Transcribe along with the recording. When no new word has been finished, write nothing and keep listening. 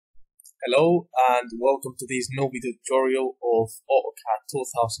Hello and welcome to this new video tutorial of Autocad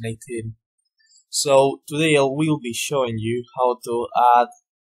 2018. So today I will be showing you how to add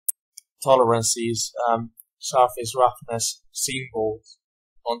tolerances, surface roughness symbols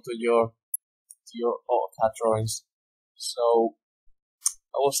onto your Autocad drawings. So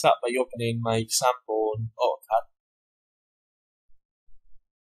I will start by opening my example on Autocad.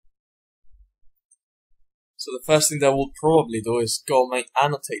 So the first thing that I will probably do is go my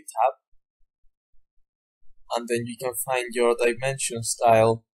Annotate tab, and then you can find your dimension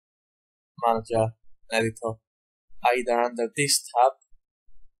style manager editor either under this tab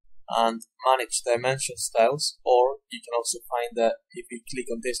and manage dimension styles, or you can also find that if you click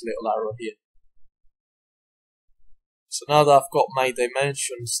on this little arrow here. So now that I've got my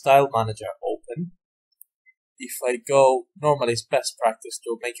dimension style manager open, if I go, normally it's best practice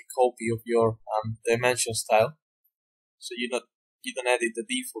to make a copy of your dimension style, so you don't edit the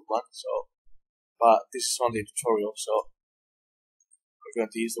default one. But this is only a tutorial, so we're going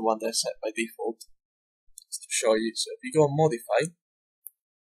to use the one that's set by default just to show you. So if you go on modify,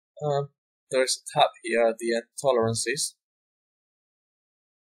 there's a tab here at the end, tolerances,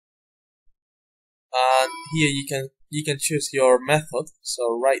 and here you can choose your method.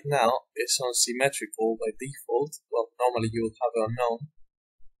 So right now it's on symmetrical by default. Well, normally you would have it unknown,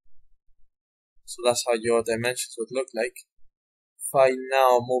 so that's how your dimensions would look like. If I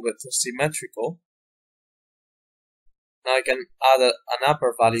now move it to symmetrical, now I can add an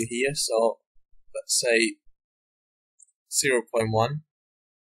upper value here, so let's say 0.1,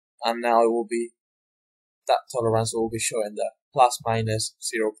 and now it will be, that tolerance will be showing there, plus minus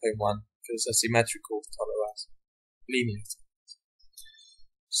 0.1, because it's a symmetrical tolerance, linear.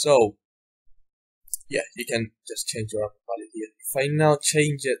 So yeah, you can just change your upper value here. If I now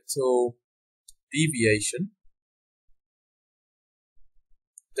change it to deviation,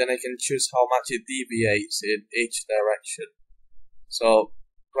 then I can choose how much it deviates in each direction. So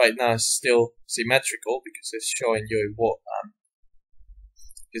right now it's still symmetrical because it's showing you what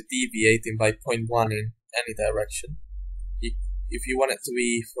is deviating by 0.1 in any direction. If you want it to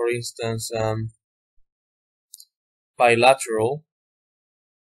be, for instance, bilateral,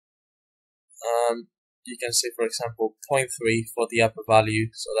 you can say, for example, 0.3 for the upper value,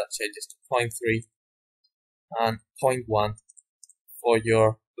 so that changes to 0.3, and 0.1 for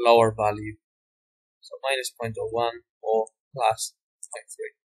your lower value, so minus 0.01 or plus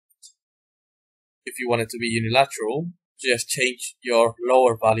 0.3. If you want it to be unilateral, just change your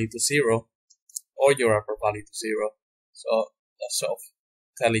lower value to 0 or your upper value to 0. So that's sort of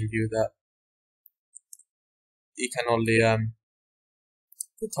telling you that you can only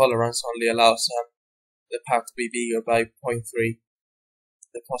the tolerance only allows the part to be bigger by 0.3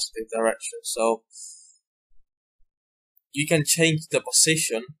 the positive direction. So you can change the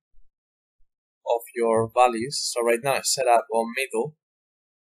position of your values. So right now it's set up on middle,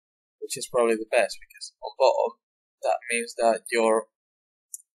 which is probably the best, because on bottom that means that your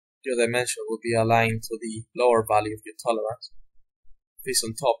dimension will be aligned to the lower value of your tolerance. If it's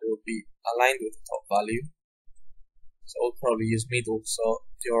on top, it will be aligned with the top value. So we'll probably use middle, so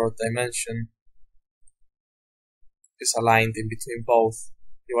your dimension is aligned in between both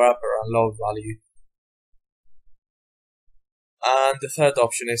your upper and lower value. And the third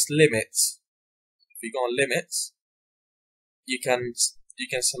option is limits. If you go on limits, you can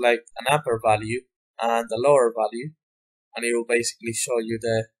select an upper value and a lower value, and it will basically show you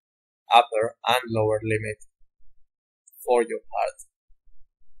the upper and lower limit for your part.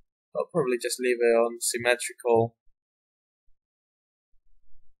 I'll probably just leave it on symmetrical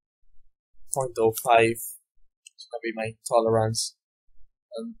 0.05. It's gonna be my tolerance,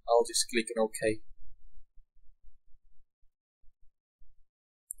 and I'll just click on OK.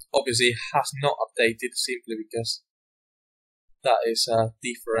 Obviously it has not updated simply because that is a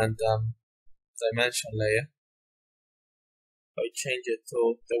different dimension layer. If I change it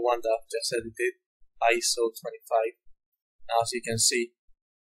to the one that I've just edited, ISO 25, now as you can see,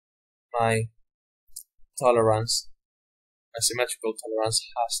 my tolerance, my symmetrical tolerance,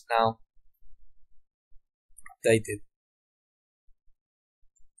 has now updated.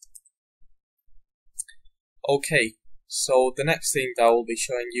 Okay. So the next thing that I will be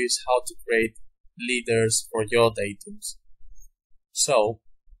showing you is how to create leaders for your datums. So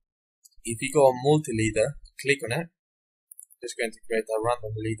if you go on multi-leader, click on it, just going to create a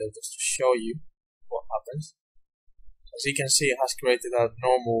random leader just to show you what happens. As you can see, it has created a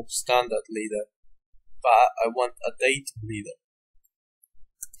normal standard leader, but I want a datum leader.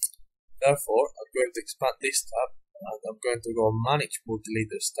 Therefore, I'm going to expand this tab, and I'm going to go manage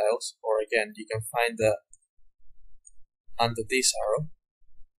multi-leader styles, or again, you can find the under this arrow,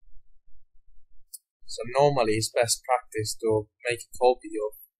 So normally it's best practice to make a copy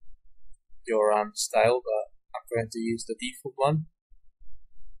of your style, but I'm going to use the default one.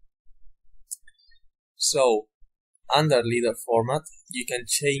 So under leader format, you can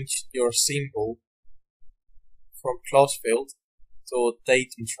change your symbol from close field to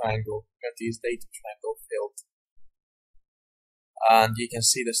datum triangle. I'm going to use datum triangle field, and you can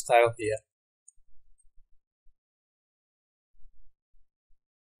see the style here.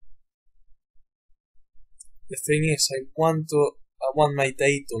 The thing is, I want my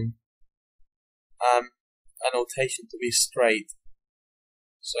datum annotation to be straight.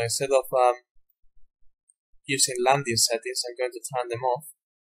 So instead of using landing settings, I'm going to turn them off.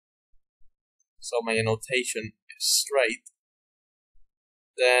 So my annotation is straight.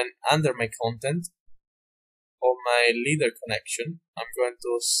 Then under my content or my leader connection, I'm going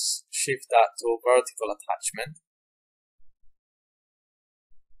to shift that to vertical attachment.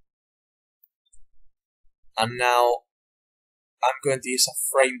 And now I'm going to use a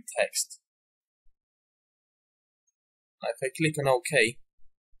frame text. Now if I click on OK,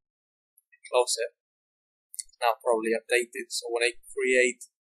 close it, it's now probably updated. So when I create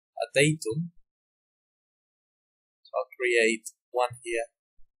a datum, so I'll create one here.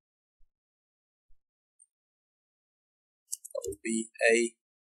 That will be A.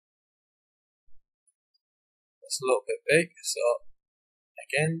 It's a little bit big, so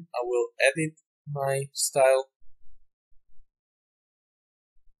again I will edit my style.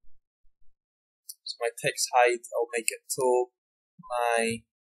 So my text height, I'll make it to my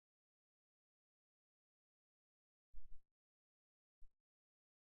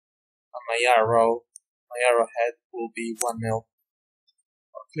arrowhead will be 1 mil.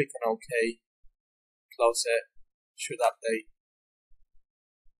 I'll click on OK, close it, should update.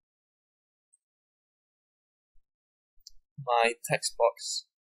 My text box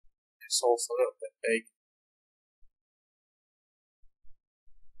is also a little bit big.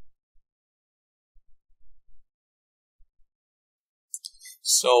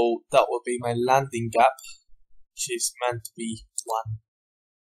 So that will be my landing gap, which is meant to be 1.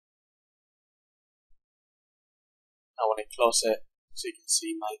 Now when I close it, so you can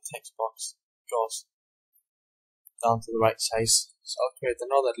see my text box goes down to the right size. So I'll create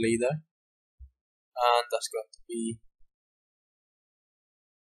another leader, and that's going to be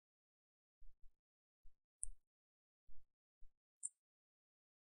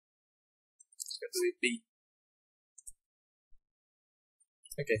B.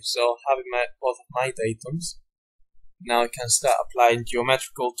 Okay, so having both of my datums, now I can start applying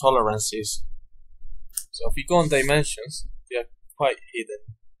geometrical tolerances. So if you go on dimensions, they are quite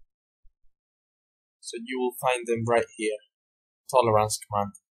hidden. So you will find them right here. Tolerance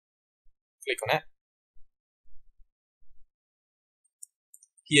command. Click on it.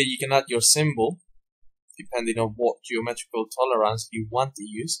 Here you can add your symbol, depending on what geometrical tolerance you want to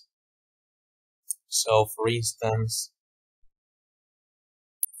use. So for instance,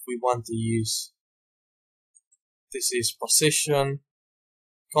 we want to use, this is position,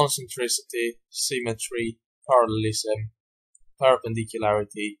 concentricity, symmetry, parallelism,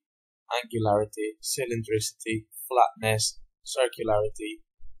 perpendicularity, angularity, cylindricity, flatness, circularity,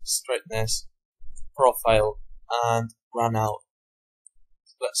 straightness, profile, and run out.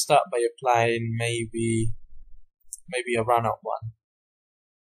 So let's start by applying maybe a run out one.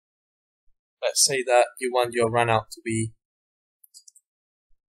 Let's say that you want your run out to be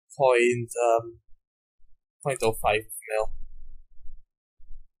 0.05 mil.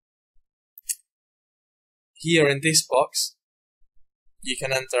 Here in this box, you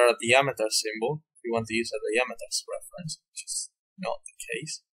can enter a diameter symbol if you want to use a diameter as reference, which is not the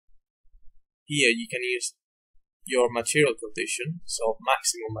case. Here you can use your material condition, so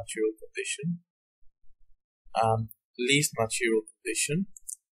maximum material condition, least material condition,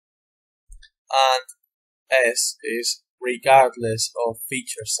 and S is regardless of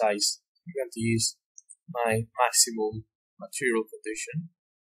feature size. I'm going to use my maximum material condition.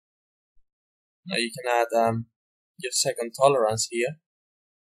 Now you can add your second tolerance here,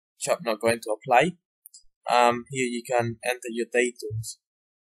 which I'm not going to apply. Here you can enter your datums.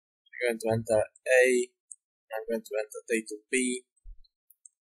 You're going to enter A, I'm going to enter datum B,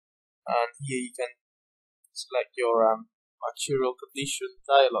 and here you can select your material condition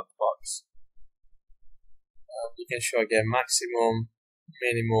dialog box. You can show again maximum,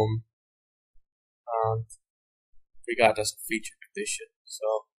 minimum, and regardless of feature condition.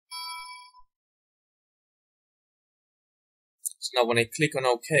 So now when I click on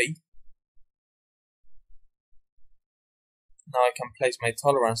OK, now I can place my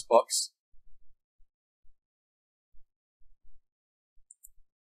tolerance box.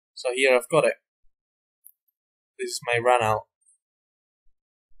 So here I've got it. this is my run out.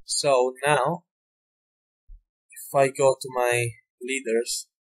 So now, if I go to my leaders,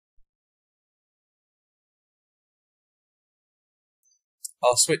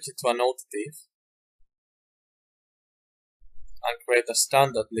 I'll switch it to an annotative and create a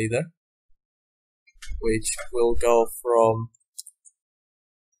standard leader, which will go from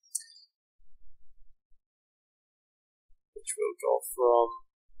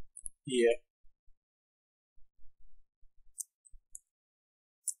here.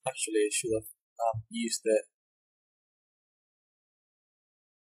 Actually, I should have used it.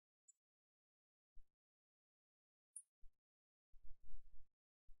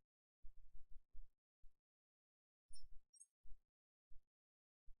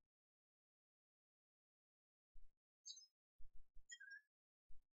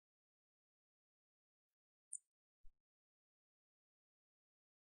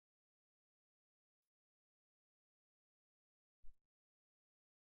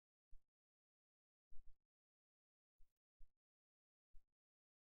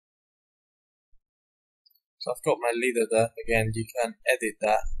 So I've got my leader there. Again, you can edit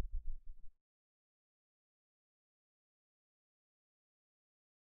that.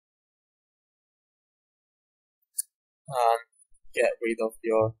 And get rid of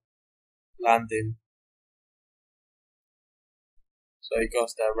your landing. So it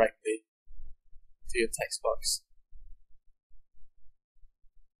goes directly to your text box.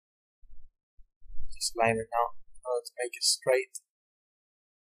 Just line it now. To make it straight.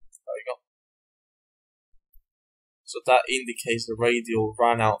 There we go. So that indicates the radial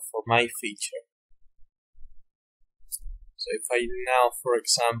run out for my feature. So if I now, for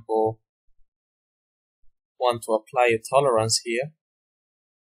example, want to apply a tolerance here,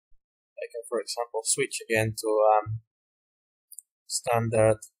 I can, for example, switch again to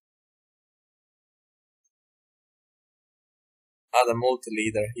standard, add a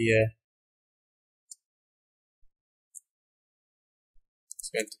multi-leader here. It's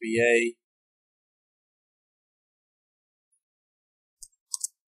going to be A.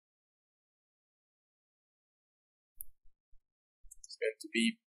 It's going to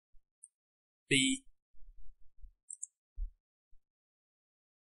be B.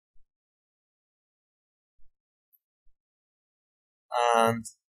 And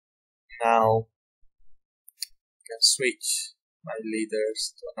now I can switch my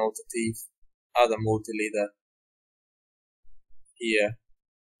leaders to an annotative, add a multi-leader here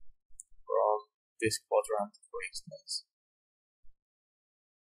from this quadrant, for instance.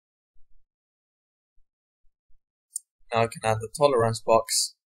 Now I can add the tolerance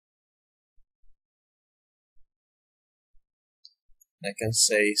box. I can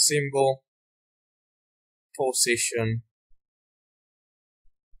say symbol, position.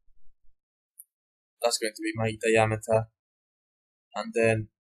 That's going to be my diameter. And then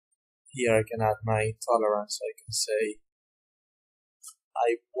here I can add my tolerance. I can say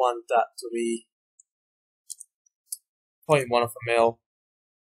I want that to be 0.1 of a mil.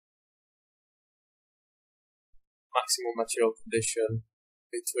 Maximum material condition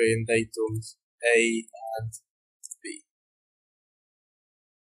between datums A and B.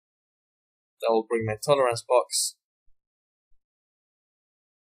 That will bring my tolerance box.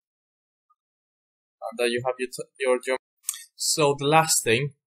 And there you have your geometry. So the last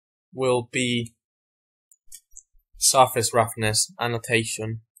thing will be surface roughness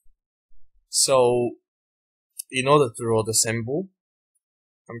annotation. So in order to draw the symbol,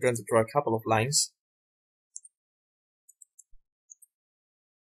 I'm going to draw a couple of lines.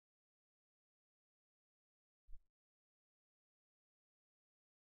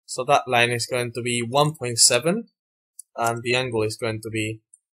 So that line is going to be 1.7 and the angle is going to be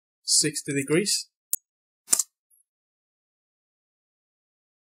 60 degrees.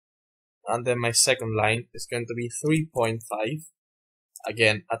 And then my second line is going to be 3.5,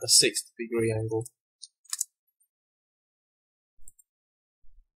 again at a 60-degree angle.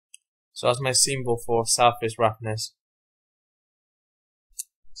 So that's my symbol for surface roughness.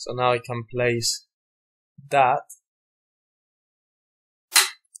 So now I can place that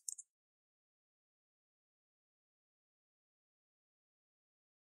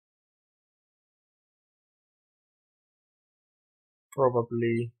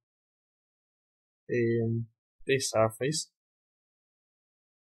probably in this surface.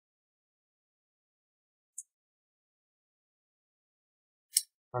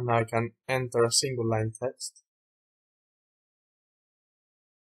 And now I can enter a single line text.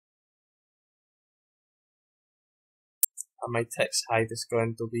 And my text height is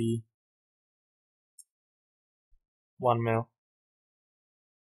going to be 1 mil.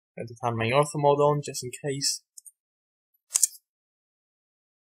 I'm going to turn my ortho mode on just in case.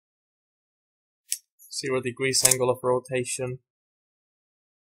 0 degrees angle of rotation.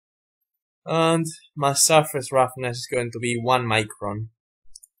 And my surface roughness is going to be 1 micron.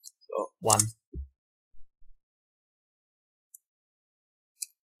 So 1.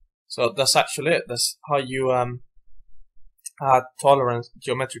 So that's actually it. That's how you add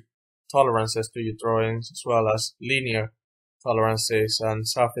geometric tolerances to your drawings, as well as linear tolerances and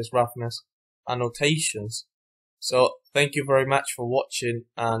surface roughness annotations. So thank you very much for watching,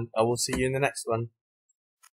 and I will see you in the next one.